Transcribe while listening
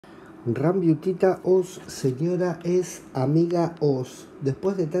Rambeautita os, señora es, amiga os.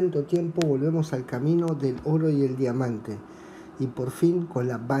 Después de tanto tiempo volvemos al camino del oro y el diamante. Y por fin con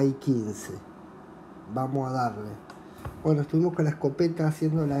la BY15. Vamos a darle. Bueno, estuvimos con la escopeta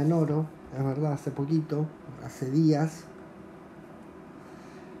haciéndola en oro. Es verdad, hace poquito. Hace días.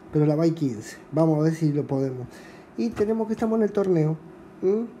 Pero la BY15. Vamos a ver si lo podemos. Y tenemos que estamos en el torneo.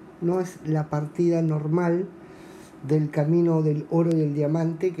 No es la partida normal del camino del oro y el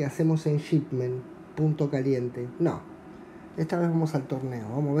diamante que hacemos en Shipment, punto caliente. No, esta vez vamos al torneo,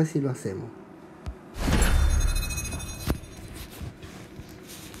 vamos a ver si lo hacemos.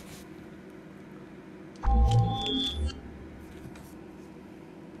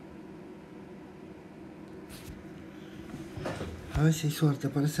 A ver si hay suerte,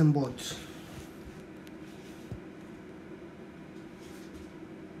 aparecen bots.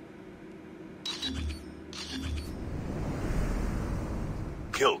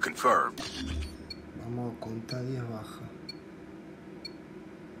 Kill confirmed. Vamos a contar 10 bajas.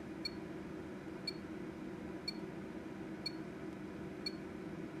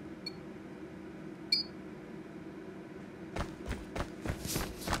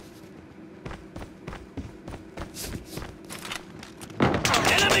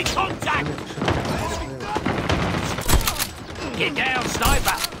 Enemy contact! Get down,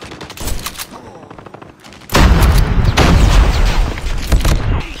 sniper!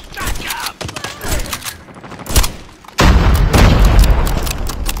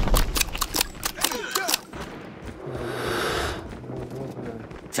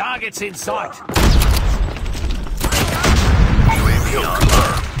 Targets in sight. UAV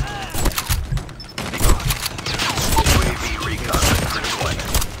online. UAV recon for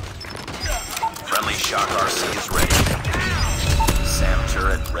deployment. Friendly shock RC is ready. SAM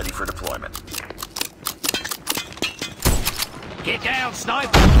turret ready for deployment. Get down,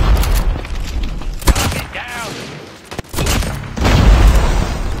 sniper. Target down.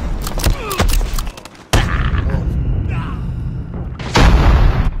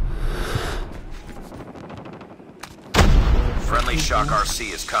 Friendly shock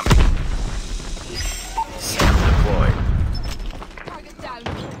RC is coming. SAM deployed. Target down.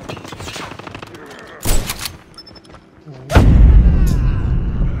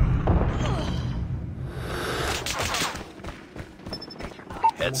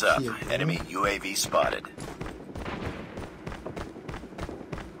 Heads up. Enemy UAV spotted.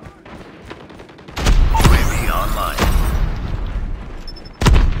 UAV online.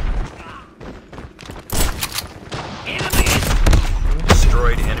 Enemy!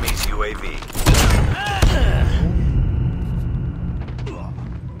 Destroyed enemy's UAV.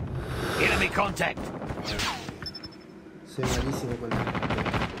 Enemy contact. Soy malísimo con la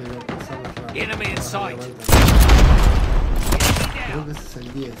escopeta, pero pasamos rápido. Enemy in sight. Creo que ese es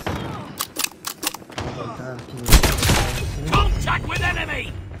el 10. Vamos a contar aquí. Contact with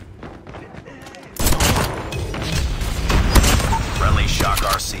enemy! Friendly shock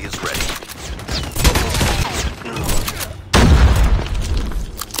RC is ready.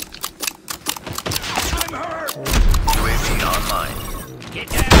 UAV online. Get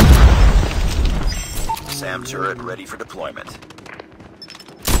down! SAM turret ready for deployment.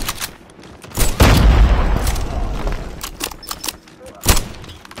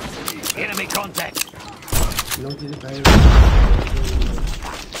 Enemy contact. No tiene caer.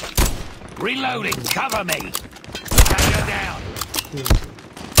 Reloading. Cover me. Tango down.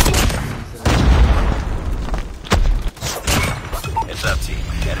 Heads up, team.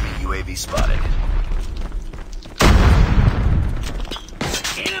 Enemy UAV spotted.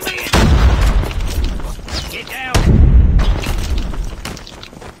 Enemy! Get down!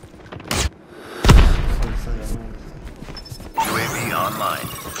 UAV online.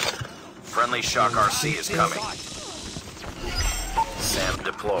 Friendly shock RC is coming. SAM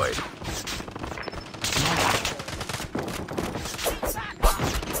deployed.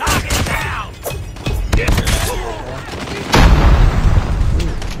 Target down!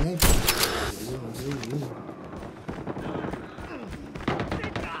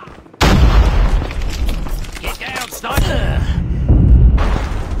 Get down, sniper!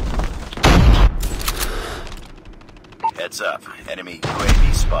 Heads up. Enemy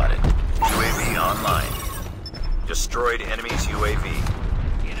UAV spotted. UAV online. Destroyed enemy's UAV.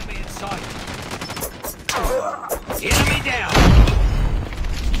 Enemy in sight. Enemy down!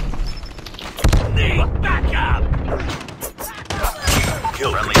 Need backup!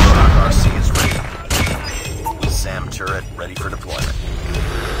 Kill. Friendly shock RC is ready. SAM turret ready for deployment.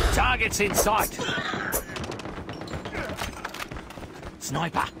 Targets in sight.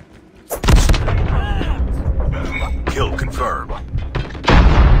 Sniper. Kill confirmed.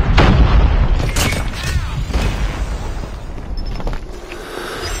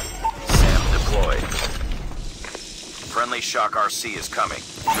 Friendly Shock RC is coming.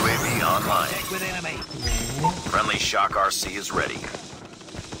 UAV online. Check with enemy. Friendly Shock RC is ready.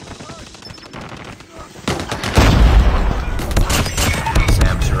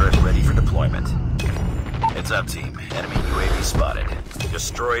 SAM turret ready for deployment. Heads up, team. Enemy UAV spotted.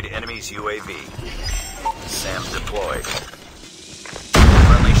 Destroyed enemy's UAV. SAM deployed.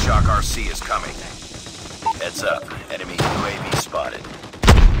 Friendly Shock RC is coming. Heads up. Enemy UAV spotted.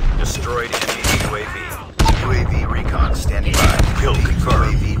 Destroyed enemy UAV. UAV recon standing by. Kill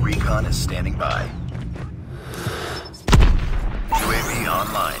confirmed. UAV recon is standing by. UAV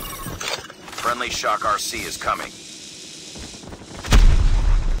online. Friendly Shock RC is coming.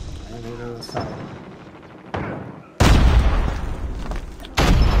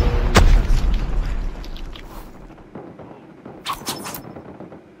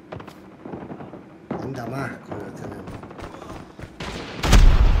 Anda más con lo tenemos.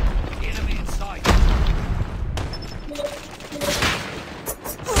 Enemy in sight.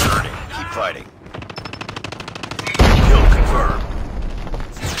 Burning. Keep fighting. Kill confirmed.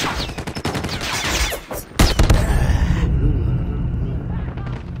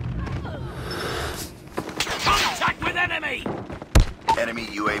 Contact with enemy. Enemy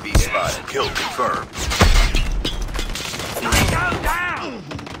UAV spotted. Kill confirmed. Go down.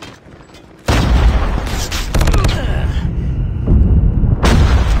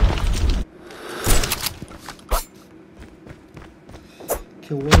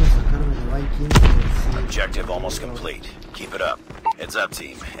 Qué bueno sacarme el BY15. Objective almost complete. Keep it up. Heads up,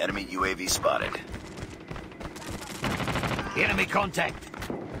 team. Enemy UAV spotted. Enemy contact.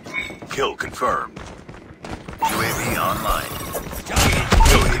 Kill confirmed. UAV online. Target.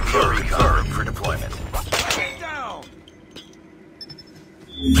 Kill confirmed for deployment. Down.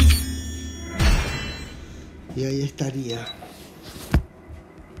 Y ahí estaría.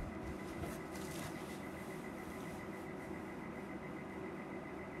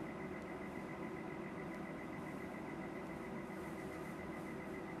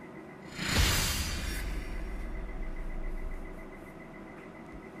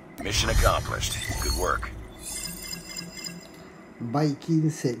 Mission accomplished. Good work.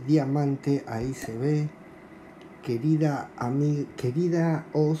 BY15 diamante, ahí se ve. Querida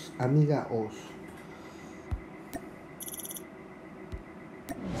Os, amiga Os.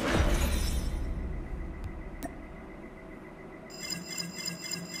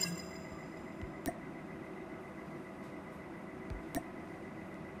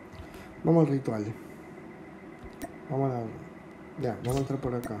 Vamos al ritual. Vamos a ya, vamos a entrar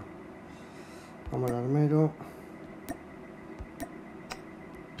por acá. Vamos al armero.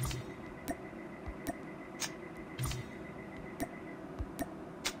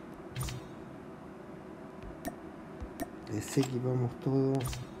 Desequipamos todo.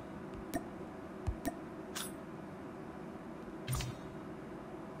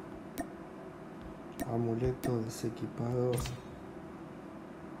 Amuleto desequipado.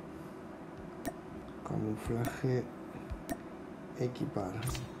 Camuflaje. Equipar.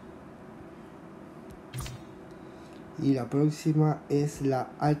 Y la próxima es la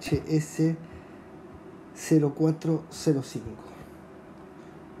HS0405.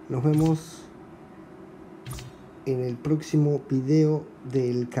 Nos vemos en el próximo video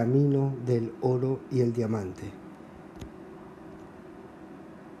del camino del oro y el diamante.